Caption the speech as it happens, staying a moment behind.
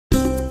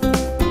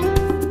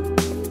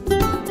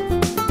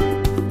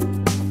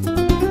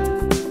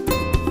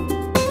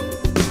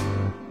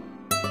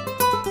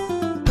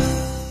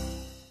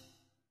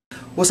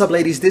What's up,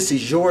 ladies? This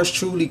is yours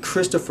truly,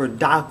 Christopher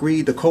Doc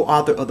Reid, the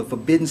co-author of The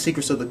Forbidden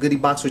Secrets of the Goodie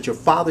Box, which your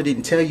father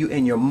didn't tell you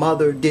and your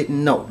mother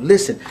didn't know.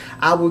 Listen,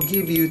 I will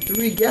give you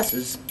 3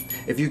 guesses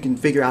if you can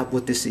figure out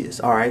what this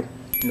is. All right?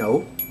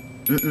 No.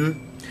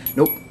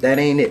 Nope, that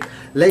ain't it.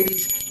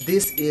 Ladies,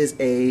 this is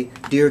a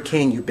Dear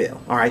Can You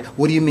bell. All right?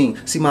 What do you mean?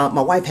 See, my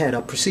wife had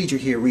a procedure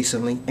here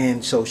recently,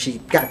 and so she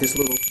got this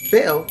little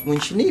bell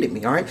when she needed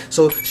me. All right?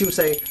 So she would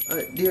say,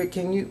 Dear,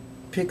 can you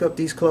pick up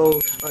these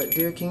clothes?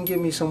 Dear, can you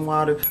give me some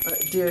water?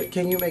 Dear,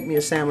 can you make me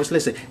a sandwich?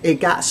 Listen, it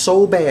got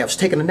so bad. I was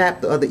taking a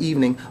nap the other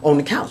evening on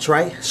the couch,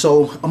 right?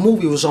 So a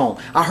movie was on.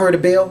 I heard a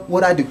bell.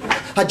 What'd I do?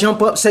 I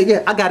jump up, say,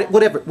 yeah, I got it.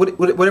 Whatever,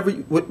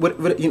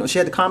 you know, she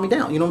had to calm me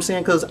down. You know what I'm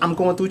saying? Because I'm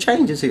going through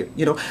changes here.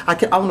 You know, I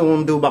don't know what I'm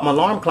gonna do about my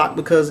alarm clock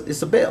because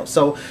it's a bell.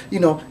 So, you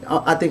know,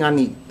 I think I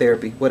need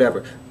therapy,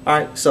 whatever. All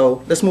right,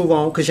 so let's move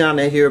on because y'all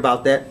didn't hear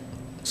about that.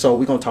 So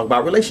we're gonna talk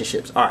about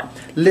relationships. All right,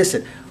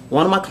 listen,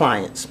 one of my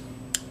clients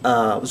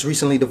was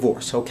recently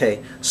divorced.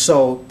 Okay,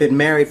 so been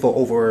married for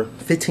over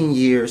 15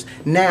 years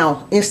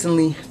now,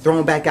 instantly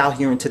thrown back out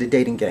here into the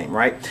dating game,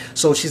 right?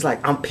 So she's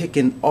like, I'm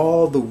picking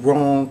all the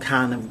wrong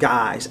kind of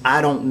guys.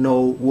 I don't know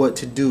what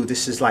to do.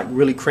 This is like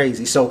really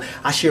crazy. So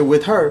I share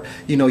with her,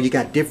 you know, you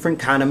got different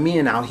kind of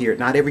men out here.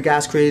 Not every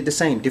guy's created the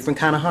same. Different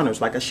kind of hunters,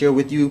 like I shared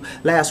with you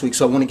last week.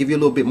 So I want to give you a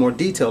little bit more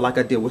detail, like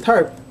I did with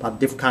her, about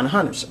different kind of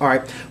hunters. All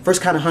right,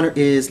 first kind of hunter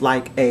is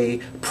like a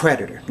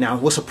predator. Now,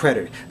 what's a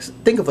predator?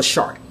 Think of a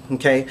shark.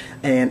 Okay,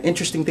 and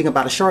interesting thing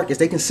about a shark is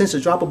they can sense a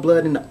drop of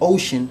blood in the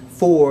ocean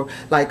for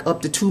like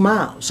up to 2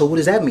 miles. So what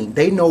does that mean?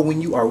 They know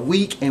when you are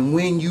weak and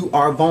when you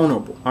are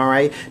vulnerable. All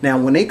right, now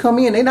when they come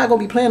in, they're not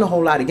gonna be playing a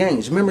whole lot of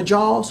games. Remember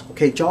Jaws?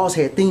 Okay, Jaws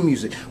had theme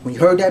music. When you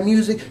heard that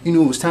music, you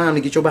knew it was time to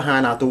get your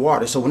behind out the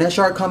water. So when that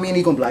shark come in,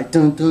 he gonna be like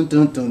dun dun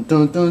dun dun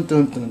dun dun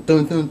dun dun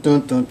dun dun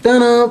dun dun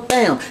dun,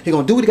 bam. He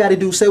gonna do what he gotta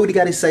do, say what he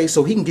gotta say,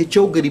 so he can get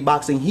your goodie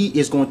box, and he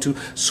is going to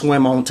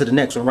swim on to the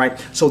next one,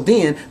 right? So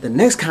then the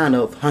next kind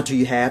of hunter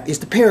you have is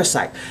the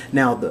parasite.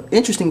 Now the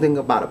interesting thing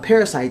about a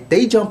parasite,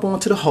 they jump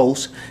onto the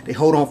host, they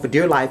hold on for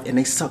dear life, and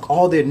they suck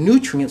all their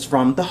nutrients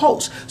from the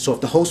host. So if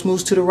the host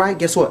moves to the right,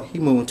 guess what? He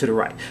moving to the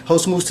right.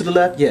 Host moves to the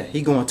left, yeah,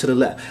 he going to the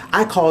left.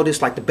 I call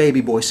this like the baby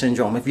boy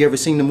syndrome. If you ever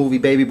seen the movie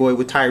Baby Boy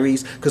with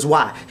Tyrese, because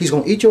why? He's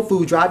gonna eat your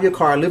food, drive your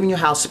car, live in your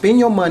house, spend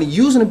your money,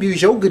 use and abuse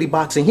your goodie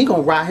box, and he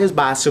gonna ride his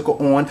bicycle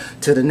on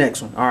to the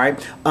next one. All right.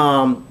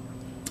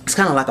 It's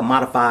kind of like a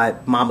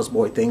modified mama's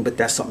boy thing, but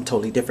that's something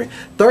totally different.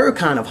 Third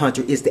kind of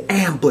hunter is the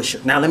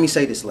ambusher. Now, let me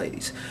say this,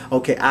 ladies.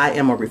 Okay, I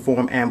am a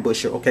reformed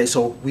ambusher. Okay,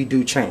 so we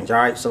do change. All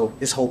right, so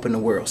it's hope in the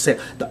world. So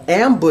the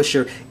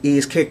ambusher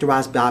is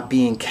characterized by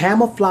being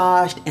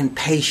camouflaged and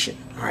patient.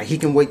 All right, he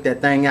can wait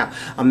that thing out.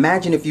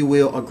 Imagine, if you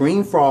will, a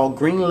green frog,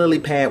 green lily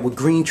pad with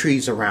green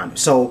trees around it.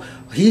 So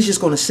he's just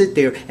going to sit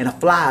there and a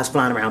fly is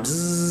flying around.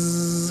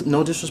 Bzzz,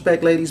 no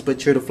disrespect, ladies,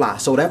 but you're the fly.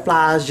 So that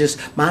fly is just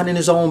minding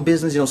his own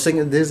business, you know,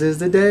 singing, this is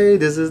the day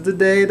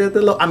that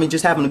the Lord. I mean,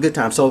 just having a good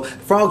time. So the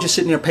frog just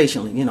sitting there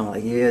patiently, you know,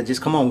 like, yeah,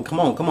 just come on, come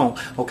on, come on.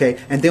 Okay,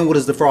 and then what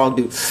does the frog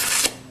do?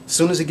 As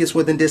soon as he gets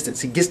within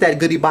distance, he gets that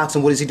goodie box,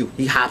 and what does he do?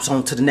 He hops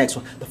on to the next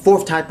one. The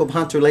fourth type of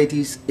hunter,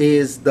 ladies,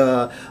 is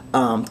the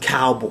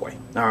cowboy.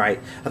 All right,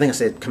 I think I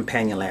said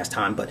companion last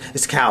time, but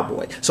it's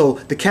cowboy. So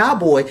the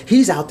cowboy,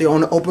 he's out there on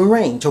the open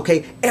range.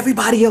 Okay,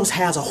 everybody else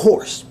has a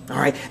horse. All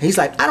right, and he's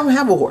like, I don't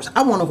have a horse.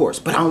 I want a horse,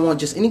 but I don't want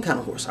just any kind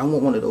of horse. I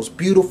want one of those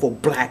beautiful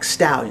black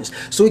stallions.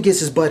 So he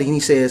gets his buddy and he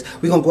says,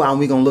 we're gonna go out and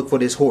we're gonna look for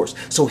this horse.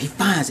 So he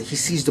finds it. He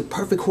sees the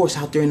perfect horse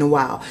out there in the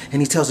wild, and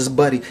he tells his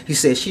buddy, he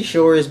says, she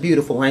sure is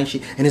beautiful, ain't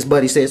she? And his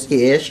buddy says,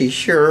 yeah, she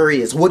sure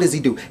is. What does he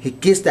do? He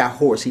gets that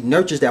horse. He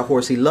nurtures that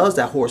horse. He loves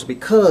that horse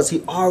because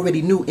he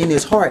already knew in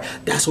his heart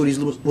that's what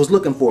he was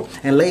looking for.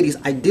 And ladies,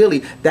 ideally,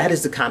 that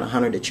is the kind of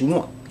hunter that you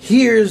want.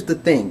 Here's the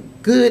thing,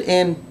 good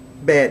and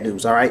bad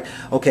news. All right,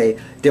 okay,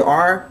 there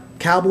are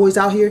cowboys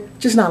out here,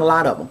 just not a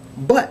lot of them.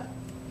 But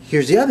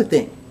here's the other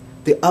thing,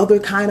 the other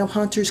kind of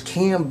hunters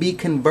can be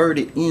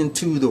converted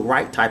into the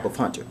right type of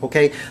hunter.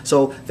 Okay,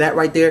 so that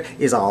right there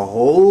is a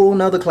whole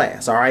nother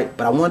class. All right,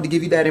 but I wanted to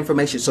give you that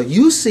information so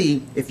you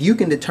see if you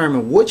can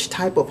determine which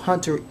type of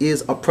hunter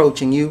is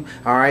approaching you.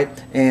 All right,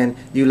 and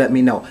you let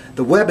me know.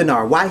 The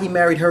webinar, why he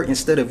married her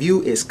instead of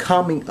you, is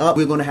coming up.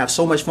 We're going to have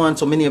so much fun.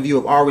 So many of you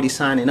have already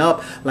signing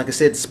up. Like I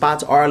said, the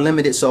spots are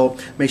limited, so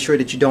make sure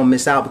that you don't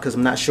miss out, because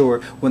I'm not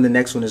sure when the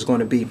next one is going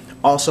to be.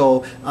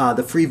 Also,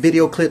 the free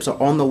video clips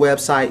are on the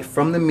website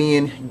from the men,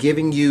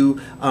 giving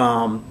you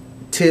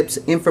tips,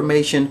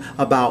 information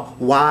about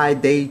why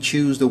they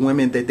choose the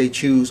women that they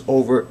choose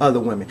over other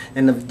women.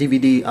 And the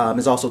DVD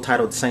is also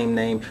titled the same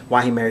name,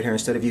 Why He Married Her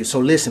Instead of You. So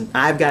listen,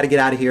 I've got to get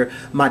out of here.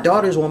 My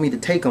daughters want me to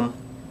take them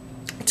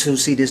to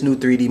see this new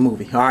 3D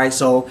movie. All right,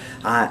 so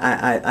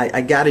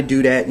I got to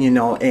do that, you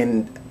know,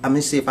 and I'm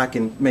gonna see if I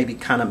can maybe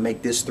kind of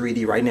make this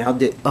 3D right now.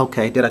 Did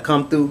I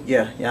come through?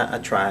 Yeah, I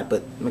tried,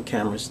 but my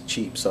camera's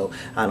cheap, so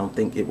I don't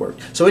think it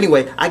worked. So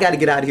anyway, I got to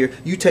get out of here.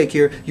 You take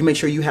care. You make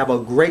sure you have a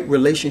great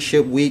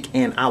relationship week,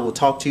 and I will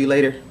talk to you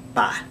later.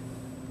 Bye.